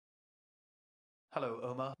Hello,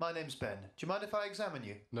 Omar. My name's Ben. Do you mind if I examine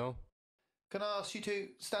you? No. Can I ask you to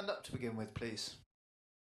stand up to begin with, please?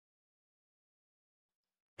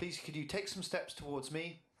 Please, could you take some steps towards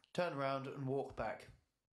me, turn around and walk back?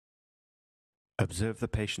 Observe the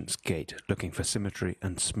patient's gait, looking for symmetry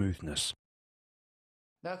and smoothness.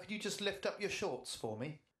 Now, could you just lift up your shorts for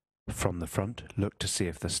me? From the front, look to see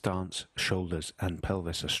if the stance, shoulders and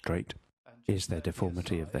pelvis are straight. Is there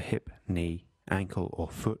deformity of the hip, knee, ankle or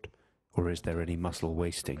foot, or is there any muscle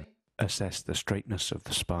wasting? Assess the straightness of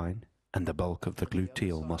the spine and the bulk of the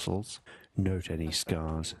gluteal muscles. Note any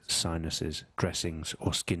scars, sinuses, dressings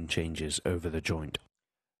or skin changes over the joint.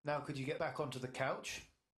 Now, could you get back onto the couch?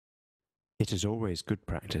 It is always good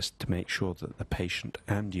practice to make sure that the patient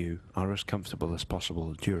and you are as comfortable as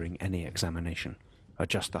possible during any examination.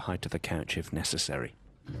 Adjust the height of the couch if necessary.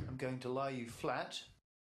 I'm going to lie you flat.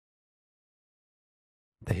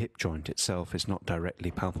 The hip joint itself is not directly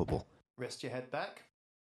palpable. Rest your head back.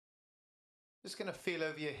 Just going to feel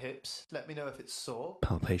over your hips. Let me know if it's sore.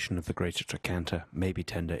 Palpation of the greater trochanter may be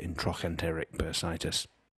tender in trochanteric bursitis.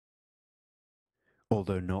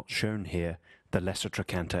 Although not shown here, the lesser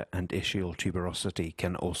trochanter and ischial tuberosity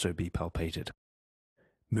can also be palpated.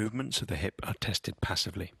 Movements of the hip are tested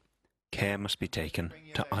passively. Care must be taken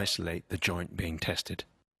to isolate the joint being tested.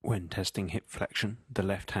 When testing hip flexion, the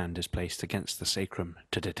left hand is placed against the sacrum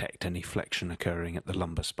to detect any flexion occurring at the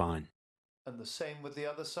lumbar spine. And the same with the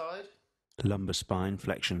other side? Lumbar spine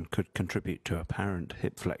flexion could contribute to apparent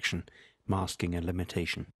hip flexion, masking a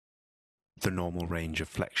limitation. The normal range of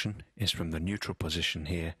flexion is from the neutral position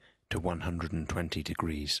here to 120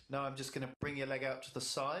 degrees. Now I'm just going to bring your leg out to the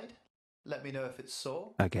side. Let me know if it's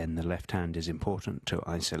sore. Again, the left hand is important to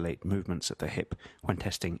isolate movements of the hip when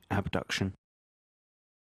testing abduction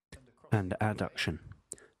and adduction.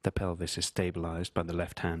 The pelvis is stabilized by the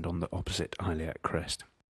left hand on the opposite iliac crest.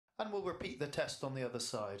 And we'll repeat the test on the other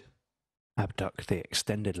side. Abduct the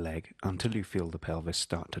extended leg until you feel the pelvis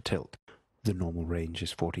start to tilt. The normal range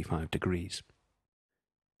is 45 degrees.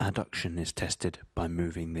 Adduction is tested by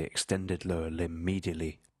moving the extended lower limb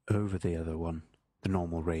medially over the other one. The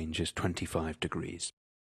normal range is 25 degrees.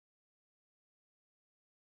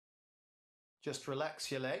 Just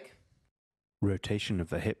relax your leg. Rotation of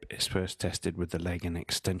the hip is first tested with the leg in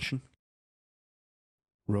extension.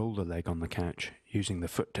 Roll the leg on the couch, using the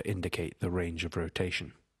foot to indicate the range of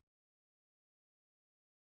rotation.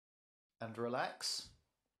 And relax.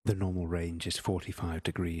 The normal range is 45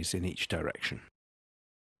 degrees in each direction.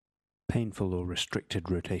 Painful or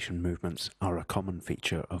restricted rotation movements are a common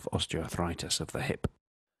feature of osteoarthritis of the hip.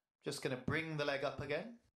 Just going to bring the leg up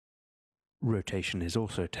again. Rotation is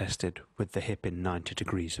also tested with the hip in 90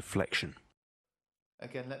 degrees of flexion.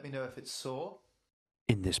 Again, let me know if it's sore.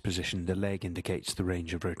 In this position, the leg indicates the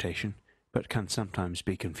range of rotation, but can sometimes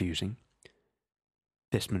be confusing.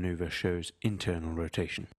 This maneuver shows internal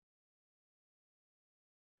rotation.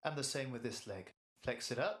 And the same with this leg.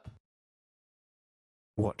 Flex it up.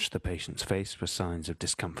 Watch the patient's face for signs of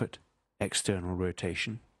discomfort, external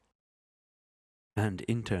rotation, and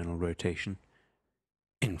internal rotation.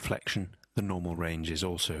 In flexion, the normal range is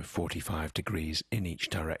also 45 degrees in each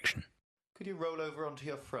direction. Could you roll over onto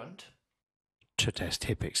your front? To test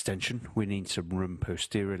hip extension, we need some room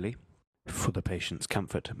posteriorly. For the patient's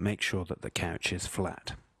comfort, make sure that the couch is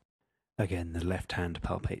flat. Again, the left hand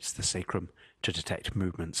palpates the sacrum to detect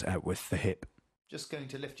movements out with the hip. Just going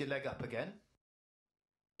to lift your leg up again.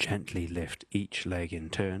 Gently lift each leg in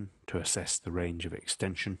turn to assess the range of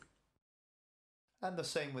extension. And the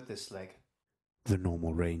same with this leg. The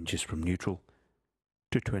normal range is from neutral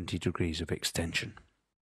to 20 degrees of extension.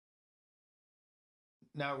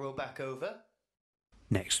 Now roll back over.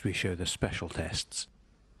 Next we show the special tests,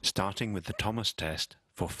 starting with the Thomas test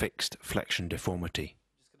for fixed flexion deformity.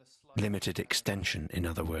 Limited extension, in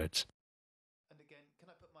other words. And again, can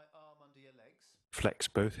I put my arm under your legs? Flex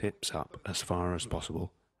both hips up as far as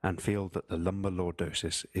possible and feel that the lumbar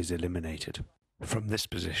lordosis is eliminated. From this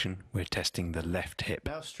position, we're testing the left hip.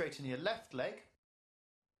 Now straighten your left leg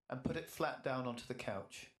and put it flat down onto the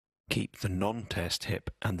couch. Keep the non-test hip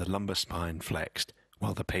and the lumbar spine flexed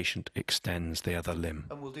while the patient extends the other limb.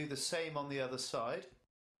 And we'll do the same on the other side.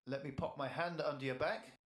 Let me pop my hand under your back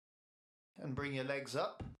and bring your legs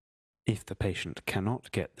up. If the patient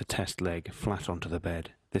cannot get the test leg flat onto the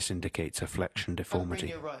bed, this indicates a flexion deformity.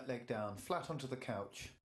 And bring your right leg down, flat onto the couch.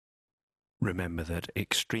 Remember that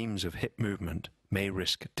extremes of hip movement may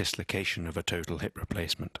risk dislocation of a total hip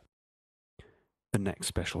replacement. The next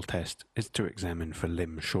special test is to examine for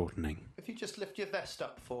limb shortening. If you just lift your vest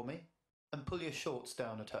up for me and pull your shorts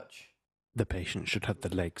down a touch. The patient should have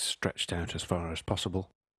the legs stretched out as far as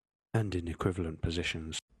possible and in equivalent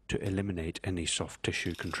positions to eliminate any soft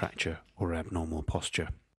tissue contracture or abnormal posture.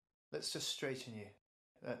 Let's just straighten you.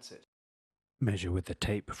 That's it. Measure with the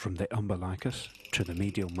tape from the umbilicus to the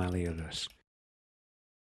medial malleolus.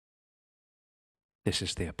 This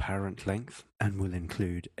is the apparent length and will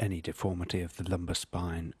include any deformity of the lumbar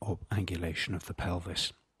spine or angulation of the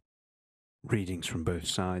pelvis. Readings from both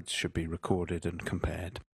sides should be recorded and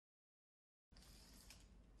compared.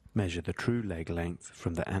 Measure the true leg length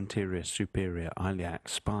from the anterior superior iliac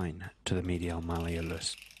spine to the medial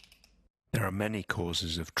malleolus. There are many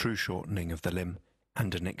causes of true shortening of the limb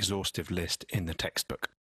and an exhaustive list in the textbook.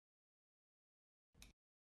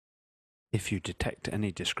 If you detect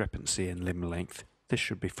any discrepancy in limb length, this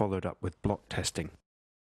should be followed up with block testing.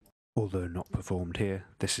 Although not performed here,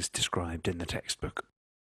 this is described in the textbook.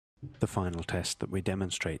 The final test that we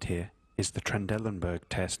demonstrate here is the Trendelenburg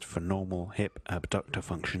test for normal hip abductor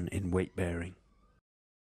function in weight bearing.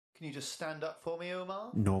 Can you just stand up for me,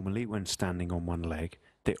 Omar? Normally, when standing on one leg,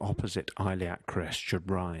 the opposite iliac crest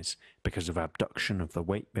should rise because of abduction of the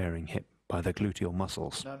weight-bearing hip by the gluteal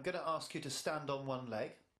muscles. Now I'm going to ask you to stand on one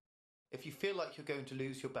leg. If you feel like you're going to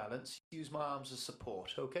lose your balance, use my arms as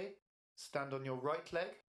support, okay? Stand on your right leg.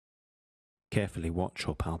 Carefully watch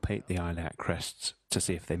or palpate the iliac crests to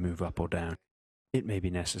see if they move up or down. It may be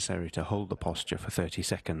necessary to hold the posture for 30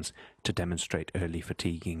 seconds to demonstrate early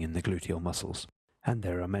fatiguing in the gluteal muscles. And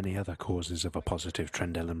there are many other causes of a positive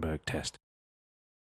Trendelenburg test.